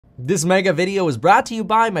This mega video is brought to you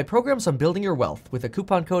by my programs on building your wealth with a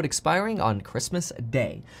coupon code expiring on Christmas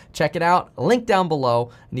Day. Check it out, link down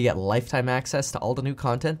below, and you get lifetime access to all the new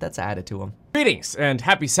content that's added to them. Greetings and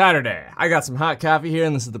happy Saturday. I got some hot coffee here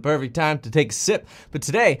and this is the perfect time to take a sip. But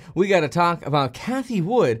today we got to talk about Cathie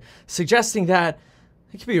Wood suggesting that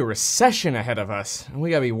there could be a recession ahead of us and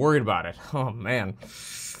we got to be worried about it. Oh man.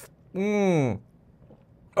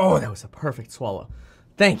 Oh, that was a perfect swallow.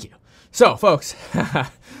 Thank you. So, folks,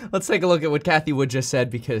 let's take a look at what Cathie Wood just said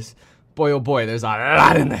because, boy, oh boy, there's a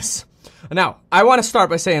lot in this. Now, I want to start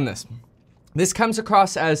by saying this. This comes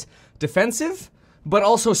across as defensive, but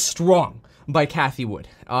also strong by Cathie Wood.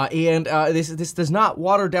 This does not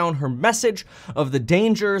water down her message of the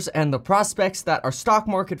dangers and the prospects that our stock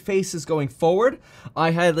market faces going forward.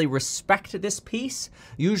 I highly respect this piece.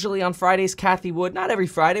 Usually on Fridays, Cathie Wood, not every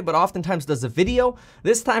Friday, but oftentimes does a video.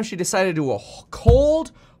 This time she decided to do a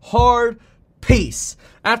cold, hard piece.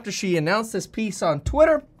 After she announced this piece on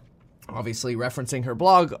Twitter, obviously referencing her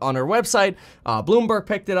blog on her website, Bloomberg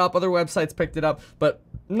picked it up, other websites picked it up, but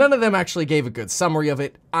none of them actually gave a good summary of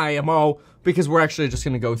it, IMO, because we're actually just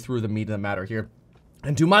going to go through the meat of the matter here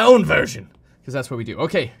and do my own version, because that's what we do.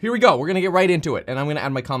 Okay, here we go. We're going to get right into it, and I'm going to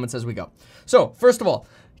add my comments as we go. So, first of all,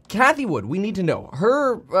 Cathie Wood, we need to know,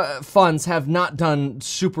 her funds have not done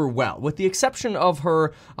super well, with the exception of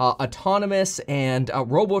her autonomous and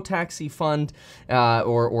robotaxi fund,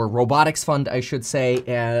 or robotics fund, I should say,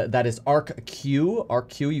 that is ARC-Q.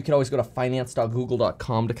 ARC-Q, you can always go to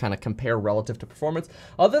finance.google.com to kind of compare relative to performance.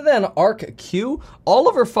 Other than ARC-Q, all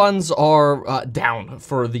of her funds are down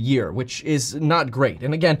for the year, which is not great.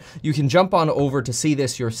 And again, you can jump on over to see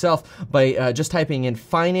this yourself by just typing in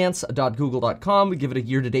finance.google.com, give it a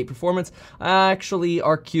year-to-date performance. Actually,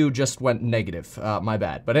 ARC-Q just went negative. My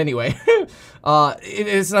bad. But anyway,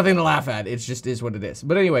 it's nothing to laugh at. It just is what it is.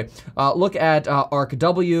 But anyway, look at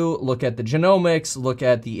ARC-W, look at the genomics, look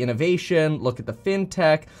at the innovation, look at the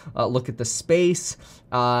fintech, look at the space.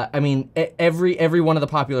 I mean, every one of the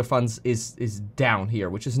popular funds is down here,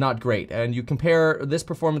 which is not great. And you compare this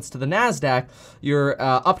performance to the NASDAQ, you're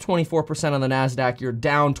up 24% on the NASDAQ, you're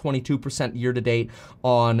down 22% year-to-date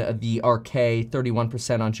on the RK,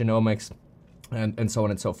 31% on genomics, and so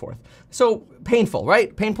on and so forth. So painful,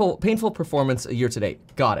 right? Painful performance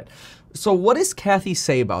year-to-date. Got it. So what does Cathie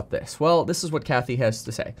say about this? Well, this is what Cathie has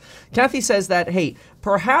to say. Cathie says that, hey,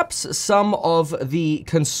 perhaps some of the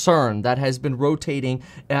concern that has been rotating,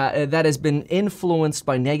 that has been influenced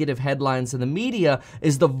by negative headlines in the media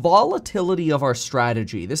is the volatility of our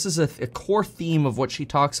strategy. This is a core theme of what she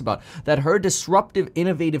talks about, that her disruptive,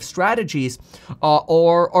 innovative strategies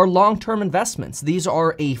are long-term investments. These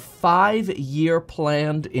are a 5-year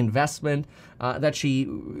planned investment that she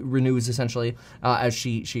renews essentially as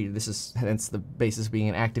this is hence the basis of being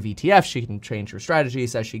an active ETF. She can change her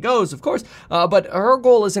strategies as she goes, of course, but her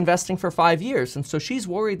goal is investing for 5 years, and so she's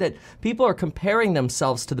worried that people are comparing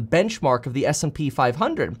themselves to the benchmark of the S&P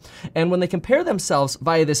 500, and when they compare themselves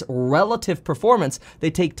via this relative performance,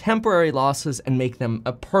 they take temporary losses and make them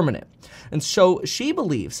permanent. And so she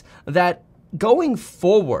believes that going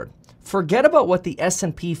forward, forget about what the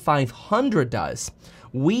S&P 500 does.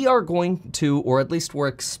 We are going to, or at least we're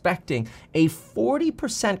expecting, a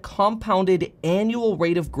 40% compounded annual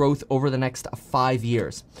rate of growth over the next 5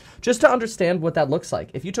 years. Just to understand what that looks like,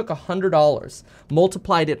 if you took $100,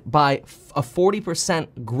 multiplied it by a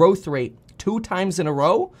 40% growth rate 2 times in a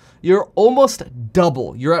row, you're almost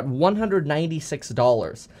double. You're at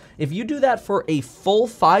 $196. If you do that for a full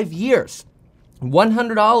 5 years,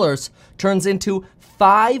 $100 turns into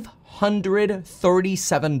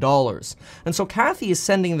 $537. And so Cathie is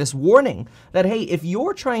sending this warning that, hey, if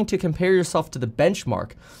you're trying to compare yourself to the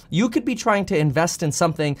benchmark, you could be trying to invest in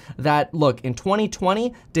something that, look, in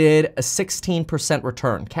 2020 did a 16%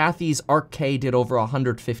 return. Cathie's ARC-K did over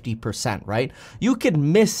 150%, right? You could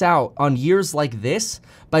miss out on years like this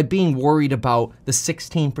by being worried about the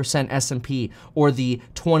 16% S&P or the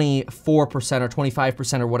 24% or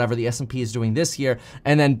 25% or whatever the S&P is doing this year,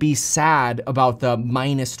 and then be sad about the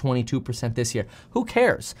minus 22% this year. Who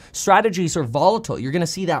cares? Strategies are volatile. You're going to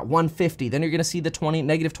see that 150, then you're going to see the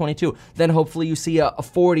negative 22, then hopefully you see a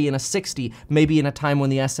 40 and a 60, maybe in a time when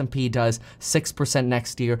the S&P does 6%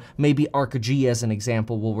 next year. Maybe ARC-G, as an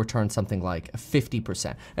example, will return something like 50%.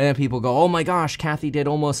 And then people go, oh my gosh, Cathie did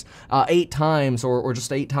almost 8 times or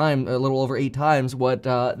just 8 times, a little over 8 times what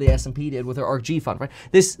the S&P did with her ARC-G fund, right?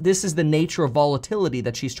 This is the nature of volatility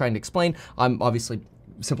that she's trying to explain. I'm obviously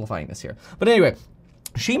simplifying this here. But anyway,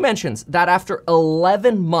 She mentions that after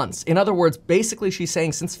 11 months, in other words, basically she's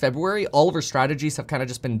saying since February, all of her strategies have kind of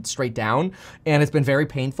just been straight down and it's been very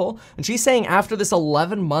painful. And she's saying after this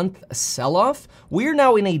 11-month sell-off, we're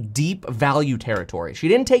now in a deep value territory. She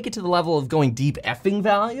didn't take it to the level of going deep effing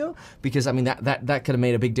value because I mean that could have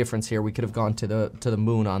made a big difference here. We could have gone to the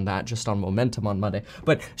moon on that just on momentum on Monday.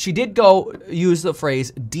 But she did go use the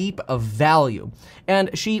phrase deep value.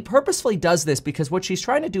 And she purposefully does this because what she's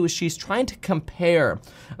trying to do is she's trying to compare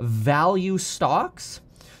value stocks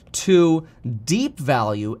to deep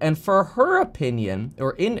value. And for her opinion,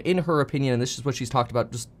 or in her opinion, and this is what she's talked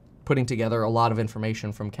about, just putting together a lot of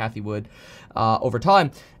information from Cathie Wood over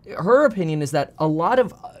time, her opinion is that a lot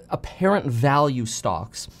of apparent value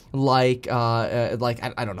stocks, like I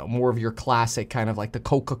don't know, more of your classic kind of like the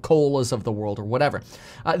Coca-Colas of the world or whatever,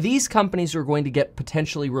 these companies are going to get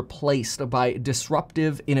potentially replaced by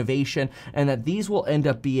disruptive innovation, and that these will end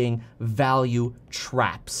up being value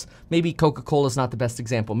traps. Maybe Coca-Cola is not the best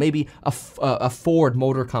example. Maybe a Ford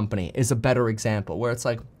Motor Company is a better example, where it's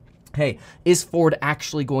like, hey, is Ford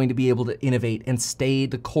actually going to be able to innovate and stay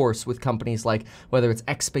the course with companies like, whether it's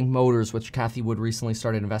Xpeng Motors, which Cathie Wood recently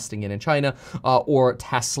started investing in China, or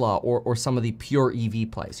Tesla, or some of the pure EV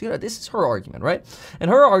plays? You know, this is her argument, right? And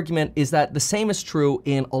her argument is that the same is true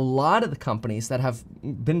in a lot of the companies that have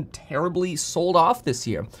been terribly sold off this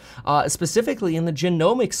year, specifically in the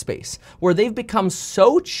genomic space, where they've become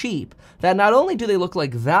so cheap that not only do they look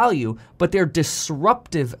like value, but they're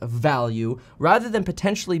disruptive value rather than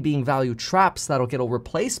potentially being value traps that'll get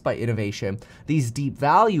replaced by innovation. These deep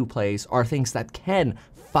value plays are things that can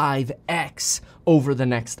 5x over the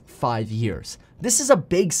next 5 years. This is a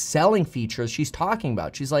big selling feature she's talking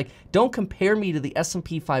about. She's like, don't compare me to the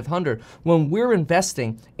S&P 500 when we're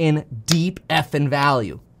investing in deep effing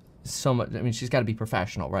value. So much, I mean, she's got to be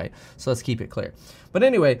professional, right? So let's keep it clear. But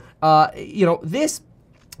anyway, you know, this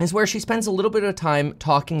is where she spends a little bit of time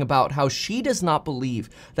talking about how she does not believe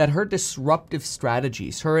that her disruptive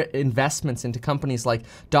strategies, her investments into companies like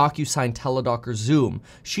DocuSign, Teladoc, or Zoom,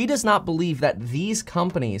 she does not believe that these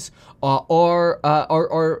companies are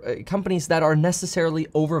companies that are necessarily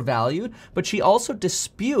overvalued, but she also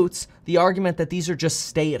disputes the argument that these are just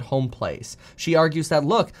stay-at-home plays. She argues that,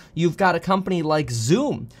 look, you've got a company like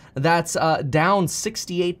Zoom that's down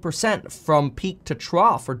 68% from peak to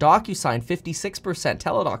trough, or DocuSign 56%,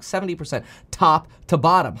 Teladoc 70%, top to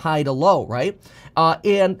bottom, high to low, right?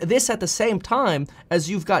 And this at the same time as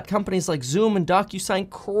you've got companies like Zoom and DocuSign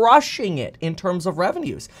crushing it in terms of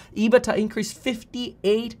revenues. EBITDA increased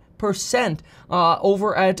 58%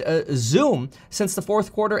 over at Zoom since the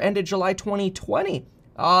fourth quarter ended July 2020.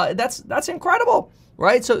 That's incredible,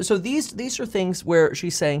 right? So these are things where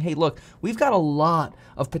she's saying, hey, look, we've got a lot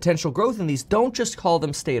of potential growth in these. Don't just call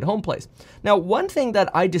them stay-at-home plays. Now, one thing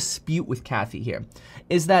that I dispute with Cathie here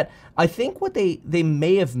is that I think what they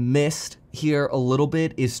may have missed here a little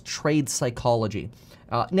bit is trade psychology.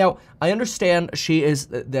 Now, I understand she is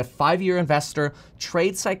the 5-year investor.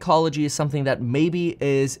 Trade psychology is something that maybe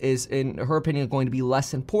is in her opinion going to be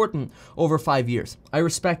less important over 5 years. I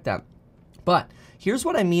respect that. But here's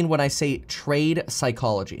what I mean when I say trade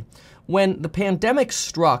psychology. When the pandemic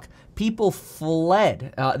struck, people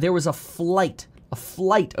fled. There was a flight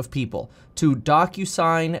of people to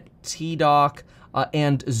DocuSign, Tdoc,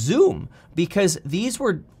 and Zoom, because these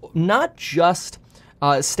were not just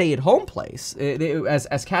stay-at-home plays,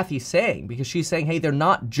 as Cathie's saying, because she's saying, hey, they're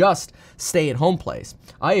not just stay-at-home plays.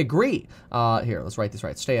 I agree. Here, let's write this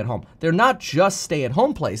right. Stay-at-home. They're not just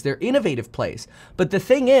stay-at-home plays. They're innovative plays. But the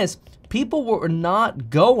thing is, people were not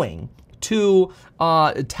going to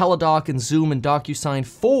Teladoc and Zoom and DocuSign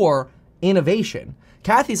for innovation.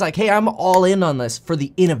 Cathie's like, hey, I'm all in on this for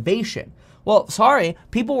the innovation. Well, sorry,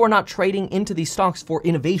 people were not trading into these stocks for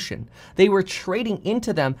innovation. They were trading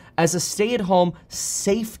into them as a stay-at-home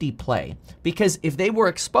safety play. Because if they were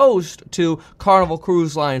exposed to Carnival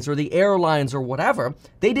Cruise Lines or the airlines or whatever,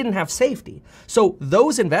 they didn't have safety. So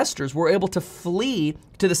those investors were able to flee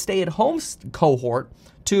to the stay-at-home cohort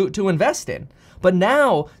to invest in. But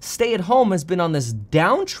now stay-at-home has been on this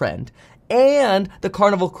downtrend, and the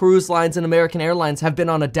Carnival Cruise Lines and American Airlines have been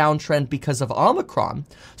on a downtrend because of Omicron.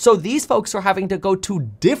 So these folks are having to go to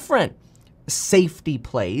different safety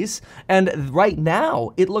plays, and right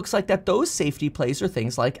now it looks like that those safety plays are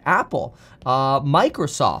things like Apple,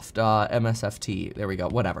 Microsoft, MSFT, there we go,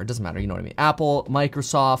 whatever, it doesn't matter, you know what I mean. Apple,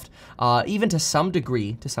 Microsoft, even to some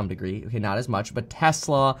degree, okay, not as much, but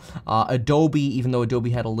Tesla, Adobe, even though Adobe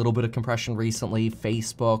had a little bit of compression recently,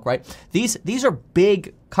 Facebook, right? These are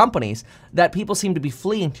big companies that people seem to be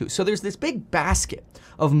fleeing to. So there's this big basket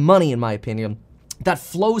of money, in my opinion, that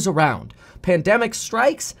flows around Pandemic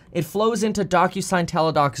strikes, it flows into DocuSign,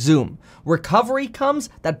 Teladoc, Zoom. Recovery comes,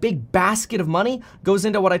 that big basket of money goes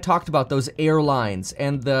into what I talked about, those airlines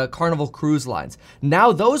and the Carnival cruise lines.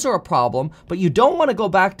 Now those are a problem, but you don't want to go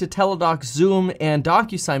back to Teladoc, Zoom, and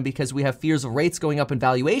DocuSign because we have fears of rates going up and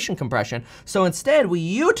valuation compression. So instead, we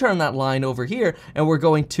U-turn that line over here and we're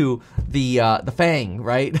going to the FANG,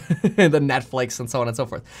 right? The Netflix and so on and so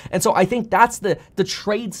forth. And so I think that's the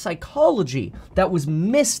trade psychology that was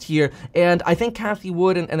missed here. And I think Cathie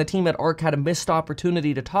Wood and the team at ARK had a missed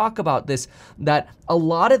opportunity to talk about this, that a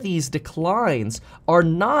lot of these declines are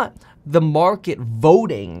not the market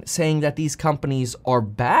voting saying that these companies are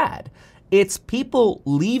bad. It's people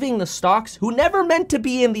leaving the stocks who never meant to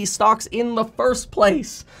be in these stocks in the first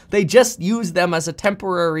place. They just used them as a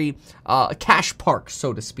temporary cash park,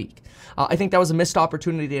 so to speak. I think that was a missed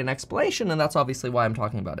opportunity and explanation, and that's obviously why I'm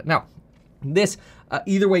talking about it. Now, this,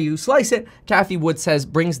 either way you slice it, Cathie Wood says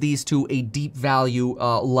brings these to a deep value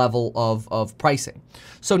level of pricing.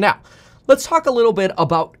 So now, let's talk a little bit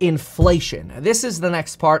about inflation. This is the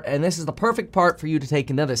next part, and this is the perfect part for you to take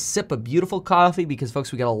another sip of beautiful coffee because,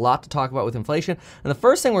 folks, we got a lot to talk about with inflation. And the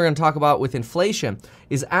first thing we're going to talk about with inflation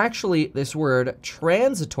is actually this word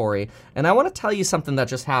transitory. And I want to tell you something that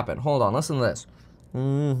just happened. Hold on, listen to this.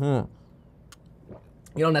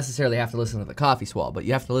 You don't necessarily have to listen to the coffee swallow, but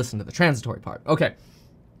you have to listen to the transitory part. Okay.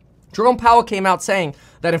 Jerome Powell came out saying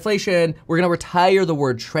that inflation, we're going to retire the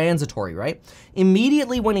word transitory, right?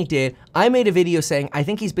 Immediately when he did, I made a video saying, I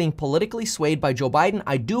think he's being politically swayed by Joe Biden.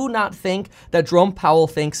 I do not think that Jerome Powell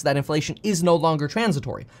thinks that inflation is no longer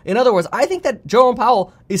transitory. In other words, I think that Jerome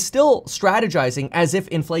Powell is still strategizing as if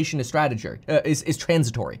inflation is transitory.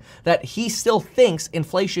 That he still thinks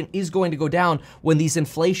inflation is going to go down when these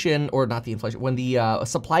when the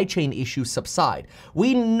supply chain issues subside.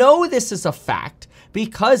 We know this is a fact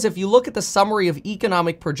because if you look at the summary of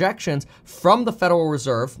economic projections from the Federal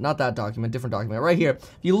Reserve, not that document, different document right here.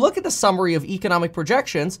 If you look at the summary of economic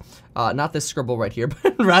projections, not this scribble right here,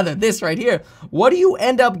 but rather this right here, what do you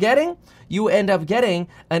end up getting? You end up getting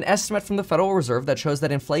an estimate from the Federal Reserve that shows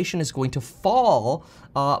that inflation is going to fall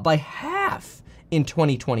by half in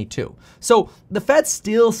 2022. So the Fed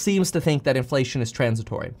still seems to think that inflation is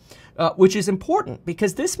transitory, which is important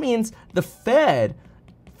because this means the Fed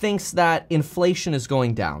thinks that inflation is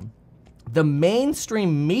going down. The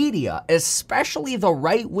mainstream media, especially the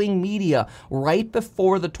right-wing media, right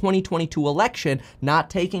before the 2022 election, not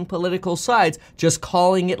taking political sides, just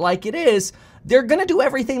calling it like it is, they're going to do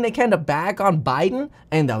everything they can to bag on Biden,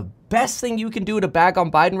 and the best thing you can do to bag on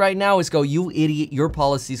Biden right now is go, you idiot, your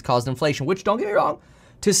policies caused inflation, which, don't get me wrong,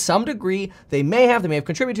 to some degree, they may have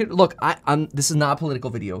contributed. Look, this is not a political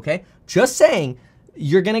video, okay? Just saying,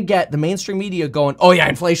 you're going to get the mainstream media going, oh yeah,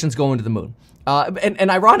 inflation's going to the moon. And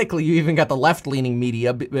ironically, you even got the left-leaning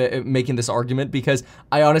media making this argument because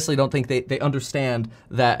I honestly don't think they understand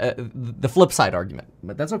that the flip side argument.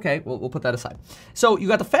 But that's okay. We'll put that aside. So you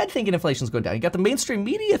got the Fed thinking inflation's going down. You got the mainstream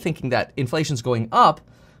media thinking that inflation's going up.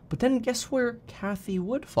 But then guess where Cathie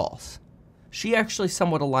Wood falls? She actually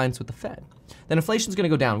somewhat aligns with the Fed. Then inflation's going to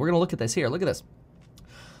go down. We're going to look at this here. Look at this.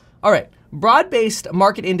 All right, broad-based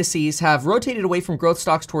market indices have rotated away from growth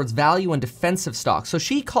stocks towards value and defensive stocks. So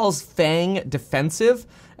she calls FANG defensive.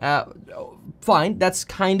 Fine, that's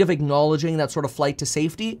kind of acknowledging that sort of flight to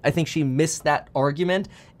safety. I think she missed that argument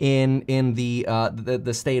in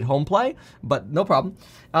the stay-at-home play, but no problem.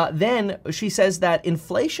 Then she says that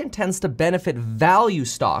inflation tends to benefit value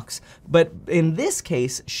stocks, but in this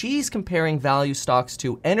case, she's comparing value stocks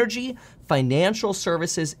to energy, financial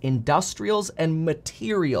services, industrials, and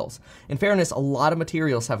materials. In fairness, a lot of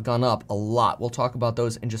materials have gone up a lot. We'll talk about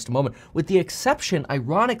those in just a moment, with the exception,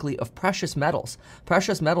 ironically, of precious metals.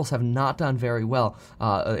 Precious metals have not done very well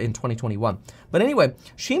in 2021. But anyway,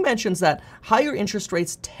 she mentions that higher interest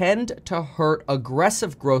rates tend to hurt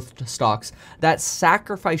aggressive growth stocks that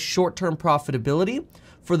sacrifice short-term profitability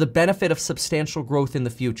for the benefit of substantial growth in the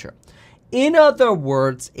future. In other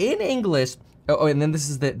words, in English, oh, and then this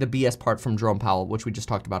is the BS part from Jerome Powell, which we just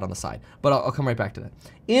talked about on the side, but I'll come right back to that.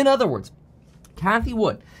 In other words, Cathie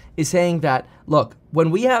Wood is saying that, look,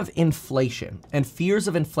 when we have inflation and fears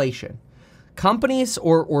of inflation, companies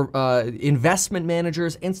or investment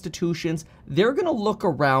managers, institutions, they're going to look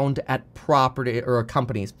around at property or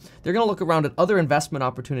companies. They're going to look around at other investment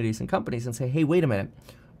opportunities and companies and say, hey, wait a minute.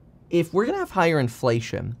 If we're going to have higher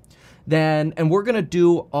inflation, and we're going to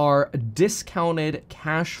do our discounted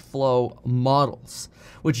cash flow models,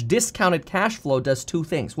 which discounted cash flow does two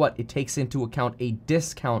things. What? It takes into account a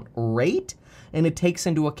discount rate, and it takes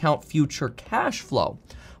into account future cash flow.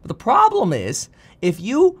 But the problem is, if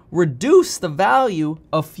you reduce the value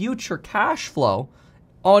of future cash flow,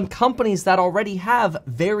 on companies that already have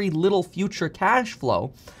very little future cash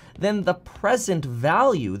flow, then the present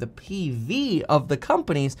value, the PV of the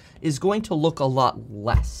companies, is going to look a lot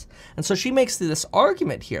less. And so she makes this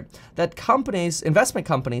argument here that companies, investment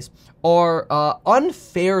companies, are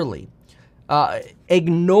unfairly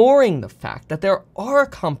ignoring the fact that there are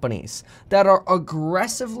companies that are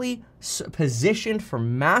aggressively positioned for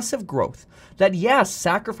massive growth, that yes,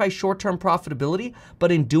 sacrifice short-term profitability,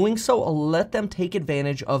 but in doing so, let them take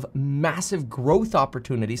advantage of massive growth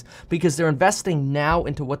opportunities because they're investing now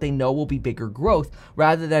into what they know will be bigger growth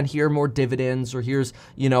rather than here more dividends or here's,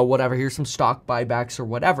 whatever, here's some stock buybacks or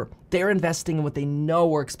whatever. They're investing in what they know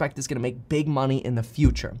or expect is going to make big money in the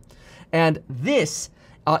future. And this,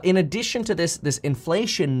 in addition to this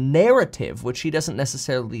inflation narrative, which he doesn't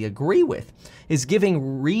necessarily agree with, is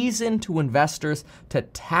giving reason to investors to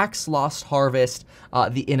tax loss harvest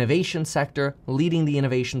the innovation sector, leading the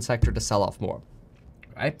innovation sector to sell off more,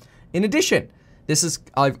 right? In addition,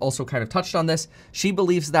 I've also kind of touched on this, she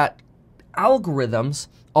believes that algorithms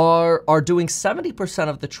are doing 70%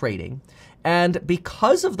 of the trading, and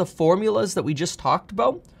because of the formulas that we just talked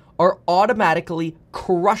about, are automatically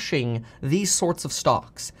crushing these sorts of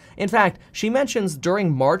stocks. In fact, she mentions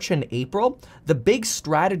during March and April, the big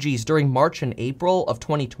strategies during March and April of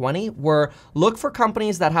 2020 were look for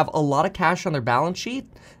companies that have a lot of cash on their balance sheet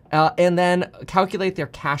and then calculate their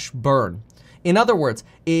cash burn. In other words,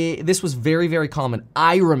 this was very, very common.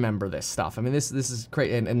 I remember this stuff. I mean, this is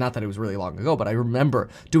crazy, and not that it was really long ago, but I remember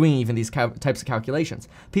doing even these types of calculations.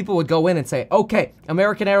 People would go in and say, okay,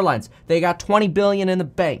 American Airlines, they got $20 billion in the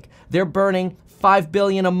bank. They're burning $5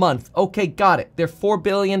 billion a month. Okay, got it. They're $4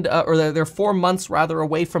 billion, or they're 4 months rather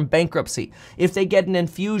away from bankruptcy. If they get an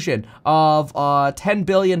infusion of $10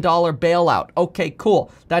 billion bailout, okay,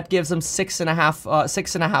 cool. That gives them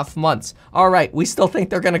 6.5 months. All right, we still think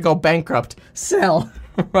they're gonna go bankrupt. Sell.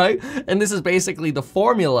 Right? And this is basically the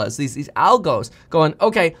formulas, these algos going,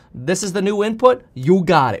 okay, this is the new input, you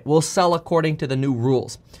got it. We'll sell according to the new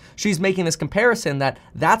rules. She's making this comparison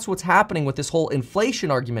that's what's happening with this whole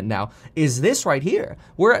inflation argument now, is this right here,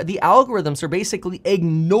 where the algorithms are basically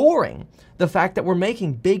ignoring the fact that we're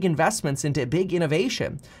making big investments into big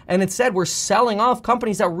innovation. And instead, we're selling off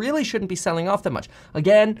companies that really shouldn't be selling off that much.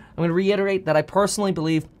 Again, I'm going to reiterate that I personally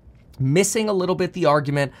believe missing a little bit the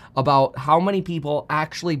argument about how many people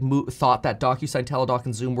actually thought that DocuSign, Teladoc,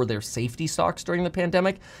 and Zoom were their safety stocks during the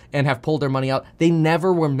pandemic and have pulled their money out. They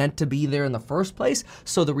never were meant to be there in the first place.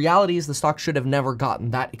 So the reality is the stock should have never gotten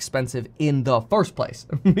that expensive in the first place.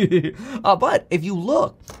 But if you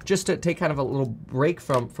look, just to take kind of a little break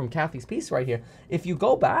from Cathie's piece right here, if you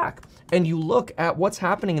go back and you look at what's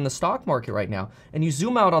happening in the stock market right now, and you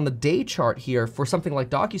zoom out on the day chart here for something like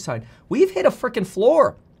DocuSign, we've hit a freaking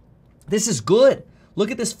floor. This is good.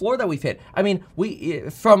 Look at this floor that we've hit. I mean, we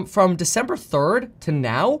from December 3rd to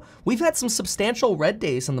now, we've had some substantial red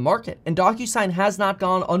days in the market, and DocuSign has not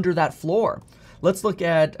gone under that floor. Let's look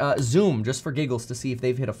at Zoom just for giggles to see if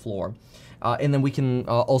they've hit a floor. And then we can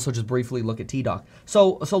also just briefly look at TDoc.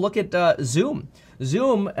 So look at Zoom.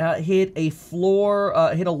 Zoom hit a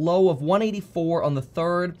floor, hit a low of 184 on the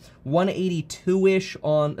 3rd, 182-ish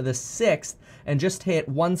on the 6th, and just hit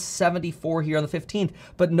 174 here on the 15th.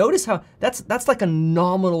 But notice how that's like a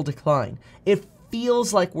nominal decline. It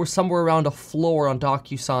feels like we're somewhere around a floor on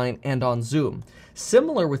DocuSign and on Zoom.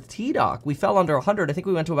 Similar with TDoc, we fell under 100. I think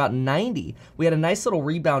we went to about 90. We had a nice little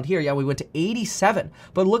rebound here. Yeah, we went to 87.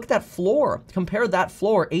 But look at that floor. Compare that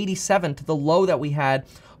floor, 87, to the low that we had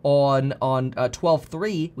on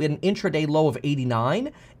 12/3. We had an intraday low of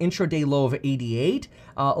 89, intraday low of 88,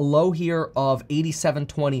 a low here of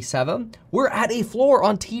 87.27. We're at a floor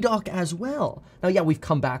on TDoc as well. Now, yeah, we've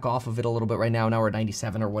come back off of it a little bit right now. Now we're at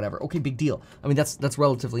 97 or whatever. Okay, big deal. I mean, that's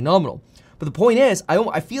relatively nominal. But the point is,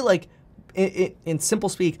 I feel like, in simple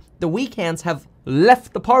speak, the weak hands have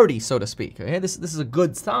left the party, so to speak. Okay, this is a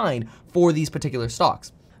good sign for these particular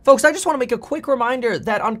stocks. Folks, I just want to make a quick reminder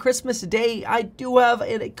that on Christmas Day, I do have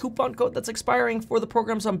a coupon code that's expiring for the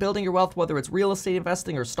programs on building your wealth, whether it's real estate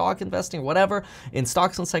investing or stock investing, whatever. In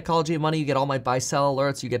Stocks and Psychology of Money, you get all my buy-sell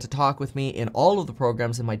alerts. You get to talk with me in all of the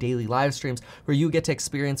programs in my daily live streams where you get to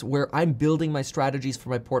experience where I'm building my strategies for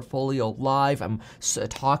my portfolio live. I'm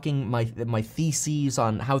talking my theses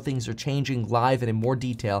on how things are changing live and in more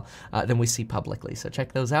detail than we see publicly. So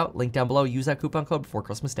check those out. Link down below. Use that coupon code before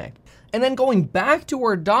Christmas Day. And then going back to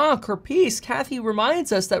our her piece, Cathie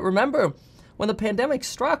reminds us that, remember, when the pandemic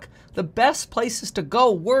struck, the best places to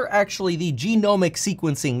go were actually the genomic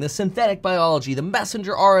sequencing, the synthetic biology, the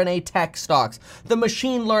messenger RNA tech stocks, the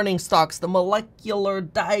machine learning stocks, the molecular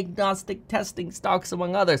diagnostic testing stocks,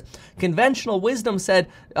 among others. Conventional wisdom said,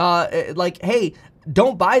 hey,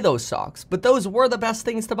 don't buy those stocks, but those were the best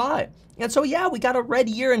things to buy. And so, yeah, we got a red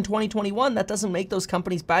year in 2021. That doesn't make those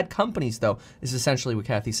companies bad companies, though, is essentially what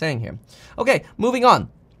Cathie's saying here. Okay, moving on.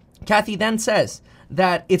 Cathie then says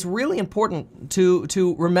that it's really important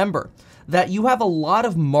to remember that you have a lot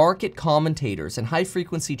of market commentators and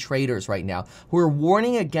high-frequency traders right now who are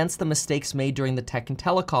warning against the mistakes made during the tech and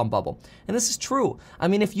telecom bubble. And this is true. I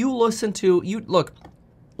mean, if you listen to, look,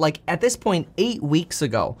 like at this point, 8 weeks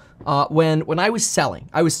ago, when I was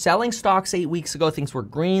selling stocks 8 weeks ago. Things were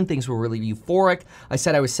green, things were really euphoric. I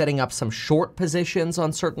said I was setting up some short positions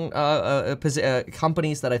on certain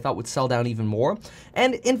companies that I thought would sell down even more.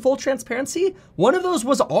 And in full transparency, one of those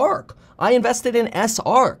was ARK. I invested in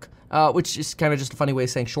SARK. Which is kind of just a funny way of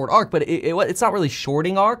saying short ARK, but it's not really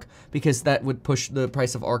shorting ARK because that would push the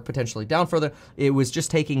price of ARK potentially down further. It was just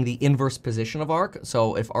taking the inverse position of ARK.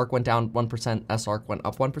 So if ARK went down 1%, SARK went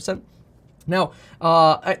up 1%. Now,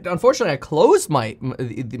 unfortunately, I closed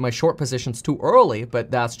my short positions too early, but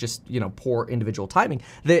that's just, poor individual timing.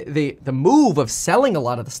 The move of selling a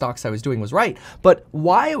lot of the stocks I was doing was right, but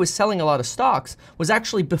why I was selling a lot of stocks was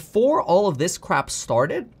actually before all of this crap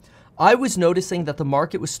started. I was noticing that the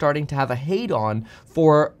market was starting to have a hate on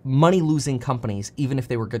for money-losing companies, even if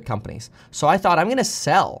they were good companies. So I thought I'm going to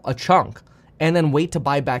sell a chunk and then wait to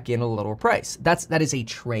buy back in at a lower price. That is a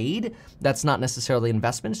trade. That's not necessarily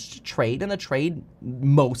investment. It's just a trade, and the trade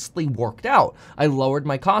mostly worked out. I lowered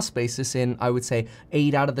my cost basis in, I would say,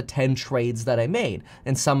 8 out of the 10 trades that I made.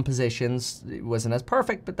 In some positions, it wasn't as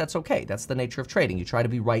perfect, but that's okay. That's the nature of trading. You try to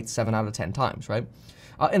be right 7 out of 10 times, right?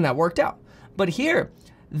 And that worked out. But here,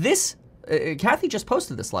 Cathie just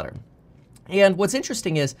posted this letter. And what's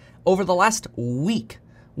interesting is, over the last week,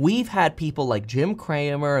 we've had people like Jim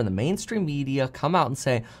Cramer and the mainstream media come out and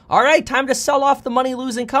say, all right, time to sell off the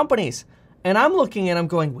money-losing companies. And I'm looking and I'm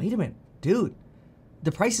going, wait a minute, dude,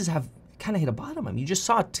 the prices have kind of hit a bottom. I mean, you just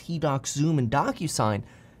saw TDoc, Zoom, and DocuSign.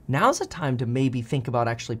 Now's the time to maybe think about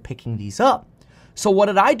actually picking these up. So what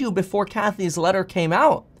did I do before Cathie's letter came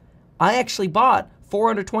out? I actually bought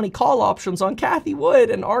 420 call options on Cathie Wood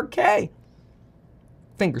and RK.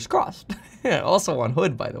 Fingers crossed. Also on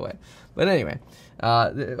Hood, by the way. But anyway,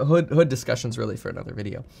 Hood discussion's really for another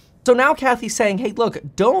video. So now Cathie's saying, hey, look,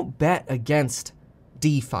 don't bet against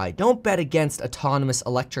DeFi. Don't bet against autonomous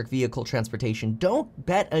electric vehicle transportation. Don't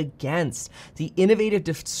bet against the innovative,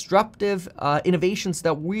 disruptive innovations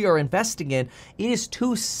that we are investing in. It is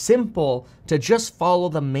too simple to just follow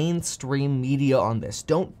the mainstream media on this.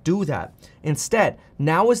 Don't do that. Instead,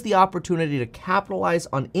 now is the opportunity to capitalize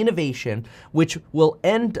on innovation, which will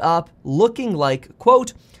end up looking like,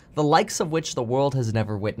 quote, the likes of which the world has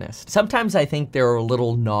never witnessed. Sometimes I think there are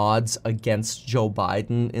little nods against Joe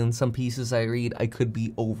Biden in some pieces I read. I could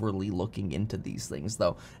be overly looking into these things,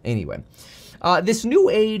 though. Anyway, this new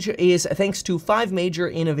age is thanks to 5 major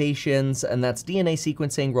innovations, and that's DNA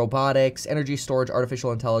sequencing, robotics, energy storage,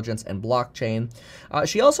 artificial intelligence, and blockchain.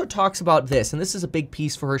 She also talks about this, and this is a big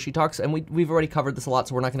piece for her. She talks, and we've already covered this a lot,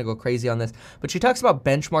 so we're not going to go crazy on this, but she talks about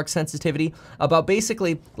benchmark sensitivity, about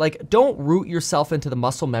basically, like, don't root yourself into the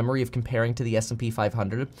muscle memory of comparing to the S&P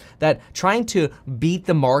 500, that trying to beat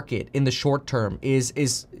the market in the short term is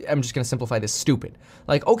I'm just going to simplify this, stupid.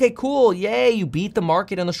 Like, okay, cool, yay, you beat the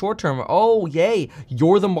market in the short term. Oh, yay,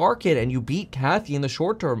 you're the market and you beat Cathie in the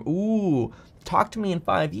short term. Ooh, talk to me in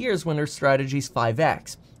 5 years when her strategy's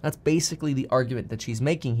 5x. That's basically the argument that she's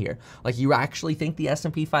making here. Like, you actually think the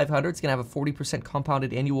S&P 500 is going to have a 40%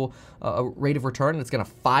 compounded annual rate of return and it's going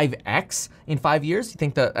to 5x in 5 years? You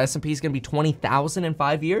think the S&P is going to be 20,000 in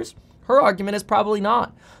 5 years? Her argument is probably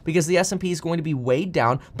not, because the S&P is going to be weighed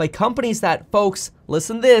down by companies that, folks,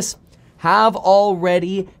 listen to this, have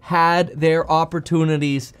already had their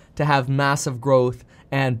opportunities to have massive growth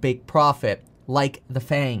and big profit, like the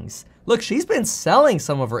FANGs. Look, she's been selling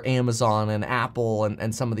some of her Amazon and Apple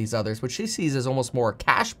and some of these others, which she sees as almost more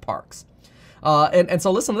cash parks. And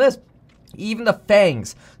so listen to this. Even the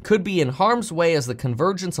FANGs could be in harm's way as the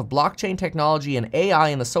convergence of blockchain technology and AI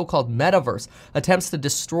in the so-called metaverse attempts to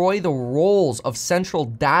destroy the roles of central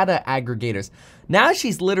data aggregators. Now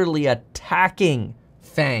she's literally attacking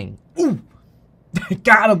FANG. Ooh,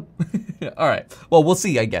 got him. All right. Well, we'll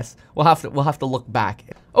see, I guess. We'll have to look back.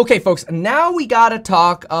 Okay, folks, now we gotta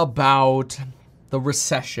talk about the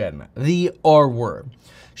recession, the R word.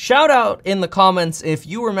 Shout out in the comments if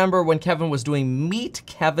you remember when Kevin was doing Meet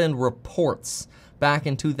Kevin reports back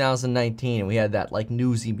in 2019, and we had that like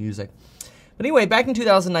newsy music. But anyway, back in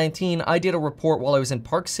 2019, I did a report while I was in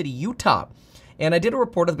Park City, Utah. And I did a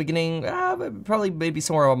report at the beginning, probably maybe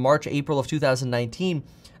somewhere around March, April of 2019,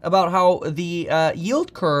 about how the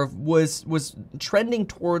yield curve was trending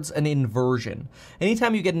towards an inversion.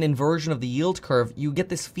 Anytime you get an inversion of the yield curve, you get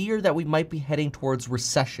this fear that we might be heading towards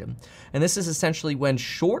recession. And this is essentially when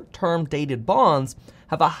short-term dated bonds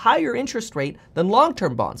have a higher interest rate than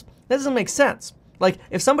long-term bonds. That doesn't make sense. Like,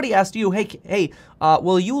 if somebody asked you, hey,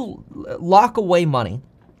 will you lock away money?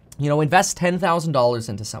 You know, invest $10,000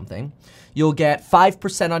 into something. You'll get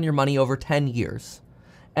 5% on your money over 10 years.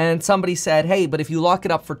 And somebody said, hey, but if you lock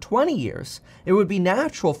it up for 20 years, it would be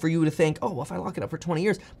natural for you to think, oh, well, if I lock it up for 20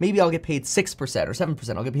 years, maybe I'll get paid 6% or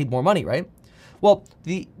 7%. I'll get paid more money, right? Well,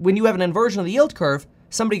 when you have an inversion of the yield curve,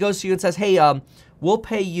 somebody goes to you and says, hey, we'll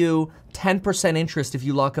pay you 10% interest if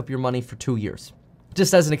you lock up your money for 2 years.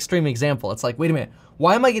 Just as an extreme example, it's like, wait a minute,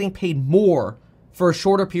 why am I getting paid more for a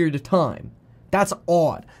shorter period of time? That's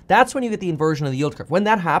odd. That's when you get the inversion of the yield curve. When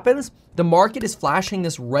that happens, the market is flashing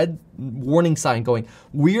this red warning sign going,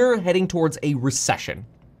 we're heading towards a recession.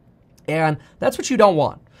 And that's what you don't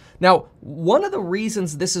want. Now, one of the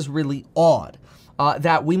reasons this is really odd,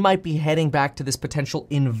 that we might be heading back to this potential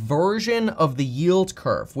inversion of the yield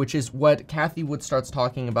curve, which is what Cathie Wood starts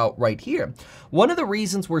talking about right here. One of the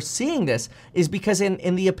reasons we're seeing this is because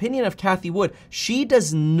in the opinion of Cathie Wood, she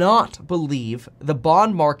does not believe the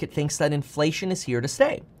bond market thinks that inflation is here to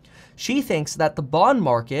stay. She thinks that the bond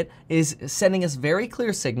market is sending us very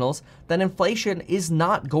clear signals that inflation is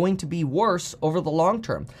not going to be worse over the long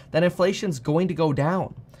term, that inflation is going to go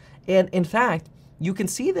down. And in fact, you can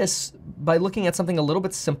see this by looking at something a little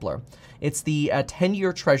bit simpler. It's the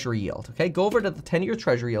 10-year Treasury yield, okay? Go over to the 10-year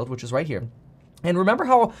Treasury yield, which is right here. And remember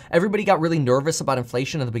how everybody got really nervous about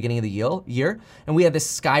inflation at the beginning of the year? And we had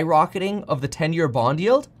this skyrocketing of the 10-year bond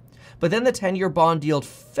yield? But then the 10-year bond yield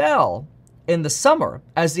fell in the summer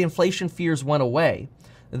as the inflation fears went away.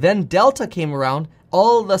 Then Delta came around,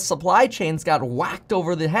 all the supply chains got whacked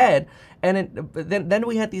over the head, and then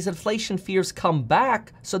we had these inflation fears come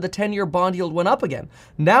back, so the 10-year bond yield went up again.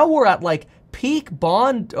 Now we're at like peak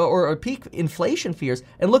bond or peak inflation fears,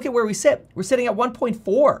 and look at where we sit. We're sitting at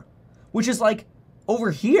 1.4, which is like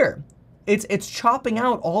over here. It's chopping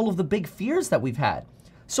out all of the big fears that we've had.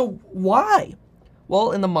 So why?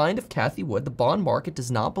 Well, in the mind of Cathie Wood, the bond market does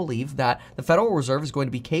not believe that the Federal Reserve is going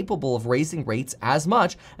to be capable of raising rates as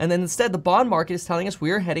much, and then instead the bond market is telling us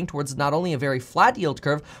we're heading towards not only a very flat yield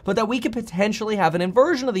curve, but that we could potentially have an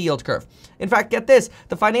inversion of the yield curve. In fact, get this,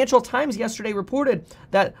 the Financial Times yesterday reported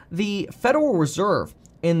that the Federal Reserve,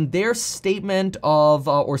 in their statement of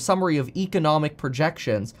or summary of economic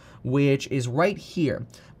projections, which is right here,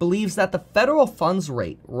 believes that the federal funds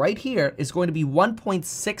rate right here is going to be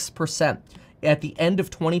 1.6%. at the end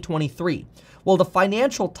of 2023. Well, the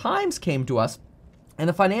Financial Times came to us, and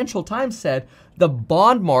the Financial Times said the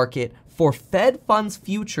bond market for Fed funds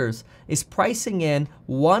futures is pricing in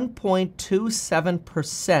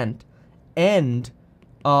 1.27% end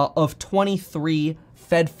of 23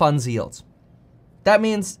 Fed funds yields. That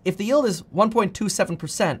means if the yield is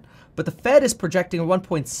 1.27%, but the Fed is projecting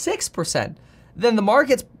 1.6%, then the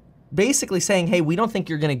market's basically saying, hey, we don't think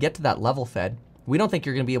you're going to get to that level, Fed. We don't think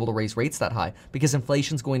you're going to be able to raise rates that high because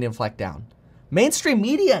inflation's going to inflect down. Mainstream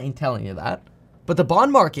media ain't telling you that, but the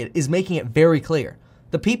bond market is making it very clear.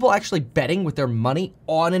 The people actually betting with their money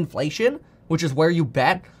on inflation, which is where you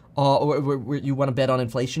bet, or where you want to bet on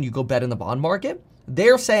inflation, you go bet in the bond market.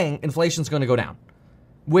 They're saying inflation's going to go down,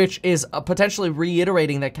 which is potentially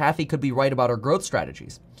reiterating that Cathie could be right about her growth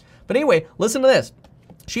strategies. But anyway, listen to this.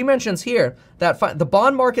 She mentions here that the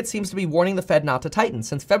bond market seems to be warning the Fed not to tighten.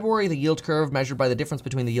 Since February, the yield curve measured by the difference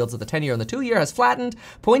between the yields of the 10-year and the 2-year has flattened,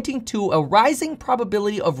 pointing to a rising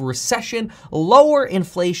probability of recession, lower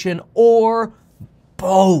inflation, or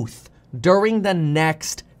both during the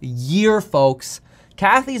next year, folks.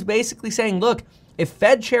 Cathie's basically saying, look, if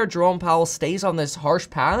Fed Chair Jerome Powell stays on this harsh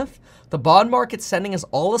path, the bond market's sending us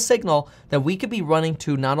all a signal that we could be running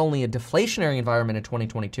to not only a deflationary environment in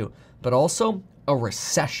 2022, but also a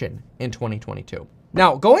recession in 2022.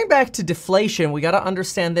 Now, going back to deflation, we got to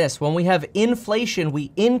understand this. When we have inflation,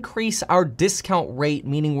 we increase our discount rate,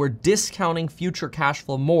 meaning we're discounting future cash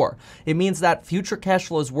flow more. It means that future cash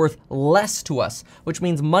flow is worth less to us, which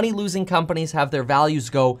means money-losing companies have their values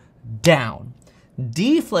go down.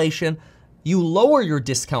 Deflation, you lower your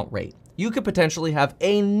discount rate. You could potentially have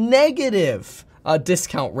a negative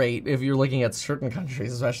discount rate if you're looking at certain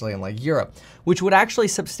countries, especially in like Europe, which would actually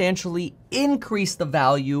substantially increase the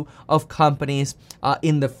value of companies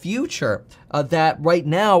in the future that right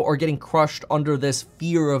now are getting crushed under this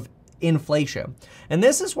fear of inflation. And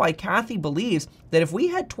this is why Cathie believes that if we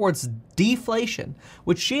head towards deflation,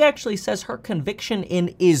 which she actually says her conviction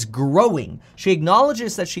in is growing, she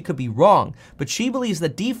acknowledges that she could be wrong, but she believes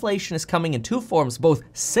that deflation is coming in two forms, both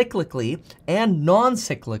cyclically and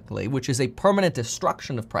non-cyclically, which is a permanent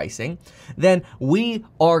destruction of pricing, then we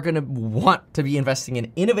are going to want to be investing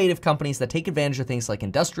in innovative companies that take advantage of things like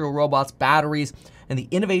industrial robots, batteries, and the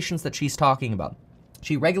innovations that she's talking about.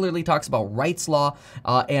 She regularly talks about Wright's Law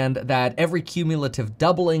and that every cumulative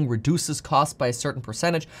doubling reduces costs by a certain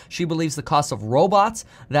percentage. She believes the cost of robots,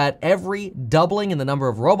 that every doubling in the number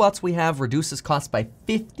of robots we have reduces costs by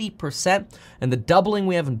 50%, and the doubling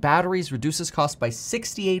we have in batteries reduces costs by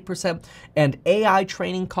 68%, and AI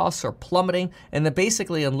training costs are plummeting, and that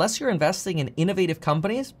basically, unless you're investing in innovative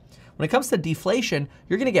companies, when it comes to deflation,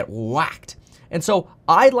 you're gonna get whacked. And so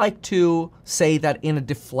I'd like to say that in a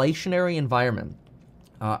deflationary environment,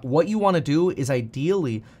 what you want to do is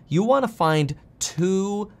ideally, you want to find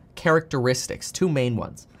two characteristics, two main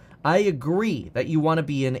ones. I agree that you want to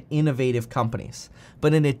be in innovative companies,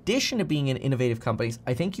 but in addition to being in innovative companies,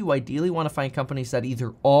 I think you ideally want to find companies that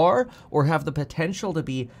either are or have the potential to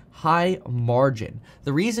be high margin.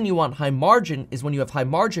 The reason you want high margin is when you have high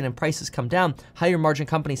margin and prices come down, higher margin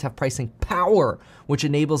companies have pricing power, which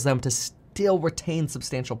enables them to still retain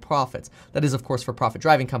substantial profits. That is, of course, for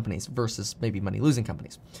profit-driving companies versus maybe money-losing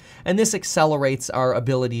companies. And this accelerates our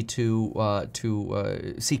ability to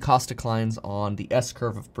see cost declines on the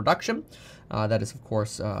S-curve of production. That is, of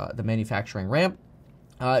course, the manufacturing ramp.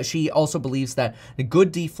 She also believes that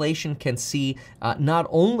good deflation can see not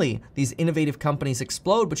only these innovative companies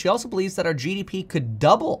explode, but she also believes that our GDP could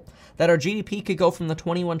double, that our GDP could go from the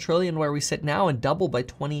 21 trillion where we sit now and double by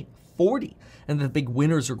 2040. And the big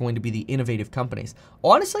winners are going to be the innovative companies.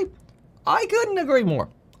 Honestly, I couldn't agree more.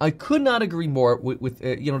 I could not agree more with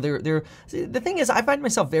the thing is, I find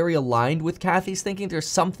myself very aligned with Cathie's thinking. There's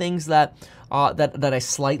some things that I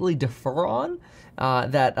slightly defer on,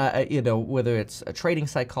 whether it's a trading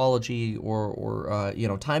psychology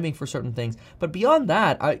or timing for certain things. But beyond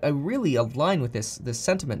that, I really align with this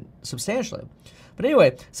sentiment substantially. But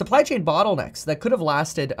anyway, supply chain bottlenecks that could have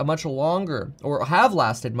lasted much longer, or have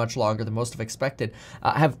lasted much longer than most have expected,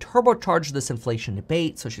 have turbocharged this inflation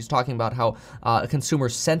debate. So she's talking about how consumer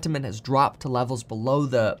sentiment has dropped to levels below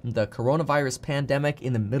the coronavirus pandemic,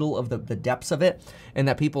 in the middle of the depths of it, and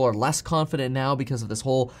that people are less confident now because of this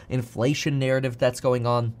whole inflation narrative that's going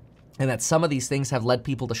on. And that some of these things have led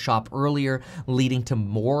people to shop earlier, leading to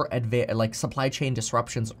more supply chain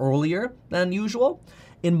disruptions earlier than usual.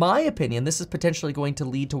 In my opinion, this is potentially going to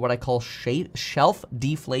lead to what I call shelf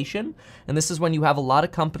deflation. And this is when you have a lot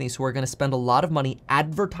of companies who are going to spend a lot of money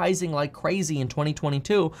advertising like crazy in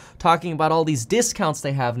 2022, talking about all these discounts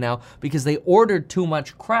they have now because they ordered too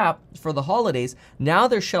much crap for the holidays. Now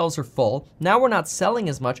their shelves are full. Now we're not selling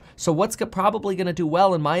as much. So what's probably going to do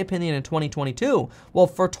well, in my opinion, in 2022? Well,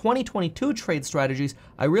 for 2022 trade strategies,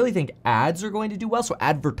 I really think ads are going to do well. So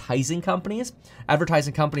advertising companies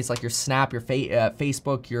like your Snap, your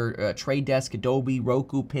Facebook, your Trade Desk, Adobe,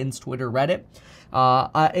 Roku, Pins, Twitter, Reddit,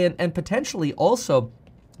 and potentially also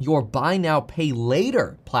your buy now, pay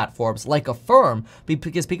later platforms like Affirm,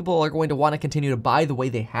 because people are going to want to continue to buy the way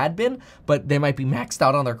they had been, but they might be maxed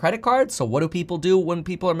out on their credit cards. So what do people do when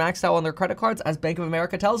people are maxed out on their credit cards? As Bank of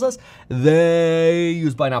America tells us, they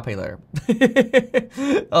use buy now, pay later.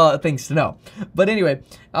 Things to know. But anyway,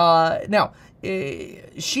 now,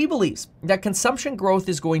 she believes that consumption growth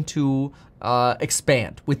is going to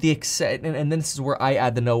expand with the and this is where I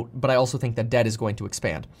add the note, but I also think that debt is going to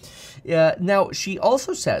expand. Now, she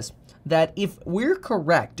also says that if we're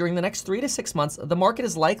correct, during the next 3 to 6 months, the market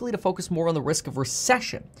is likely to focus more on the risk of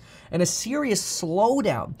recession and a serious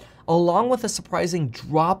slowdown, along with a surprising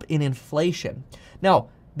drop in inflation. Now,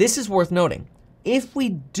 this is worth noting. If we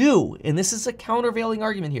do, and this is a countervailing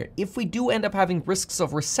argument here, if we do end up having risks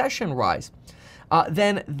of recession rise,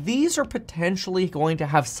 then these are potentially going to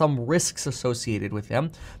have some risks associated with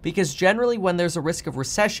them, because generally when there's a risk of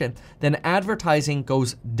recession, then advertising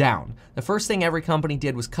goes down. The first thing every company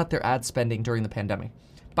did was cut their ad spending during the pandemic.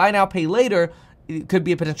 Buy now, pay later, it could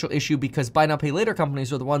be a potential issue because buy now, pay later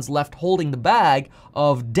companies are the ones left holding the bag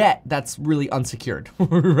of debt that's really unsecured,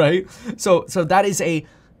 right? So that is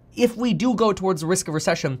if we do go towards the risk of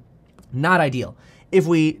recession, not ideal. If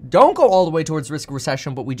we don't go all the way towards risk of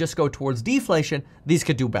recession, but we just go towards deflation, these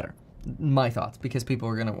could do better. My thoughts, because people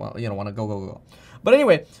are gonna want to go. But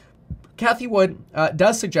anyway, Cathie Wood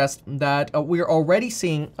does suggest that we are already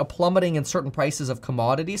seeing a plummeting in certain prices of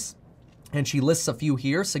commodities. And she lists a few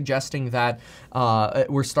here, suggesting that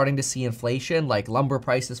we're starting to see inflation, like lumber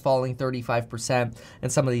prices falling 35%,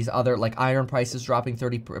 and some of these other, like iron prices dropping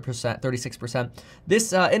 30%, 36%.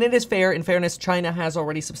 This, and it is fair. In fairness, China has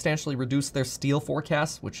already substantially reduced their steel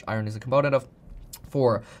forecasts, which iron is a component of,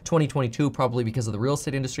 for 2022, probably because of the real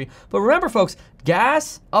estate industry. But remember, folks,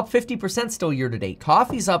 gas up 50% still year to date.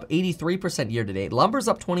 Coffee's up 83% year to date. Lumber's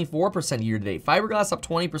up 24% year to date. Fiberglass up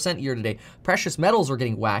 20% year to date. Precious metals are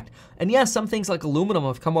getting whacked. And yes, some things like aluminum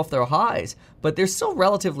have come off their highs, but they're still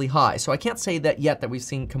relatively high. So I can't say that yet that we've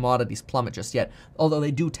seen commodities plummet just yet, although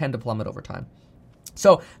they do tend to plummet over time.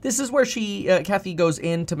 So this is where Cathie goes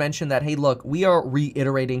in to mention that, hey, look, we are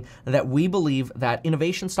reiterating that we believe that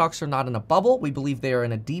innovation stocks are not in a bubble. We believe they are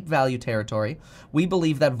in a deep value territory. We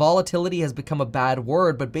believe that volatility has become a bad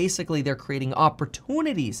word, but basically they're creating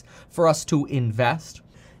opportunities for us to invest.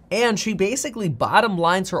 And she basically bottom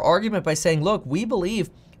lines her argument by saying, look, we believe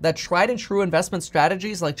that tried and true investment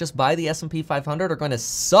strategies like just buy the S&P 500 are going to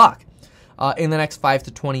suck in the next 5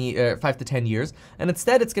 to 10 years. And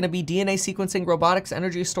instead, it's going to be DNA sequencing, robotics,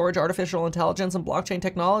 energy storage, artificial intelligence, and blockchain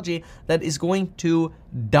technology that is going to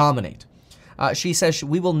dominate. She says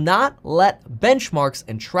we will not let benchmarks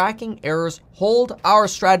and tracking errors hold our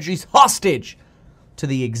strategies hostage to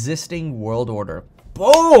the existing world order.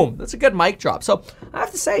 Boom! That's a good mic drop. So I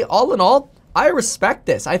have to say, all in all, I respect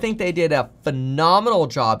this. I think they did a phenomenal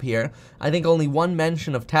job here. I think only one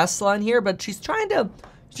mention of Tesla in here, but she's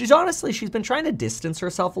been trying to distance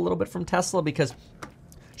herself a little bit from Tesla because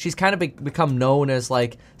she's kind of become known as,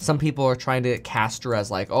 like, some people are trying to cast her as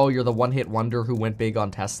like, oh, you're the one-hit wonder who went big on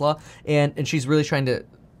Tesla. And she's really trying to,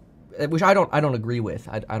 which I don't agree with.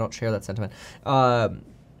 I don't share that sentiment.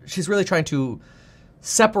 She's really trying to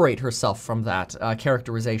separate herself from that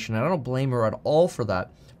characterization. And I don't blame her at all for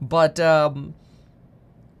that. But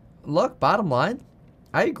look, bottom line,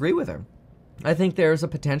 I agree with her. I think there's a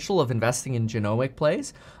potential of investing in genomic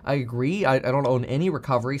plays. I agree. I don't own any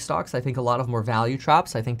recovery stocks. I think a lot of them are value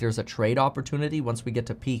traps. I think there's a trade opportunity once we get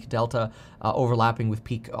to peak Delta overlapping with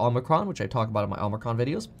peak Omicron, which I talk about in my Omicron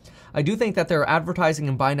videos. I do think that there are advertising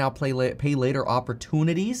and buy now, pay later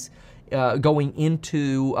opportunities going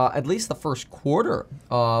into at least the first quarter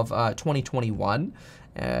of 2021.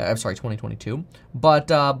 I'm sorry, 2022.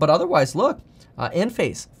 But otherwise, look.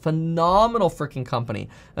 Enphase, phenomenal freaking company.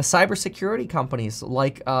 Cybersecurity companies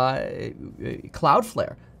like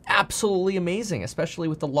Cloudflare, absolutely amazing, especially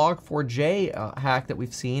with the Log4j hack that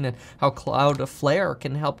we've seen and how Cloudflare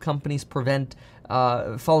can help companies prevent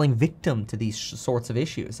falling victim to these sorts of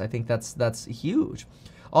issues. I think that's huge.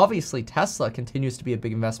 Obviously, Tesla continues to be a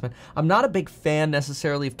big investment. I'm not a big fan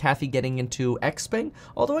necessarily of Cathie getting into Xpeng,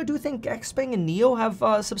 although I do think Xpeng and NIO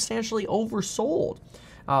have substantially oversold.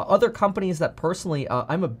 Other companies that personally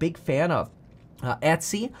I'm a big fan of,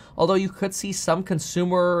 Etsy, although you could see some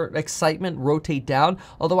consumer excitement rotate down,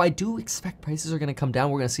 although I do expect prices are going to come down.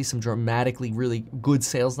 We're going to see some dramatically really good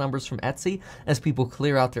sales numbers from Etsy as people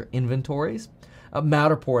clear out their inventories.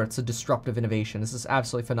 Matterport's a disruptive innovation. This is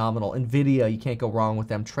absolutely phenomenal. NVIDIA, you can't go wrong with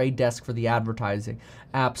them. Trade Desk for the advertising,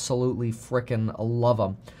 absolutely frickin' love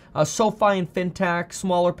them. SoFi and FinTech,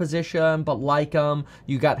 smaller position, but like them.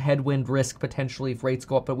 You got headwind risk potentially if rates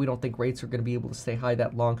go up, but we don't think rates are going to be able to stay high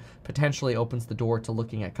that long. Potentially opens the door to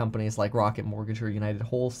looking at companies like Rocket Mortgage or United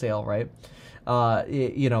Wholesale, right?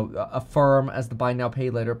 Affirm as the buy now, pay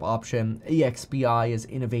later option. EXBI is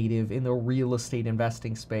innovative in the real estate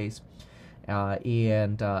investing space.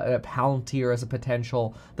 And Palantir as a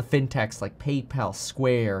potential, the fintechs like PayPal,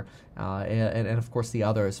 Square, and of course the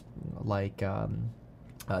others like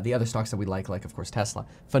the other stocks that we like of course Tesla,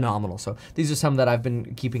 phenomenal. So these are some that I've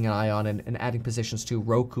been keeping an eye on and adding positions to.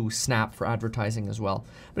 Roku, Snap for advertising as well.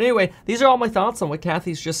 But anyway, these are all my thoughts on what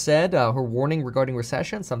Cathie's just said. Her warning regarding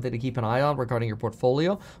recession, something to keep an eye on regarding your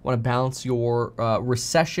portfolio. Want to balance your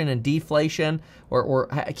recession and deflation, or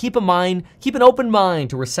keep an open mind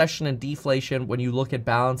to recession and deflation when you look at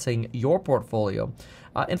balancing your portfolio.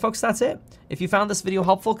 And folks, that's it. If you found this video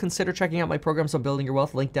helpful, consider checking out my programs on building your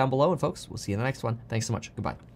wealth, link down below. And folks, we'll see you in the next one. Thanks so much. Goodbye.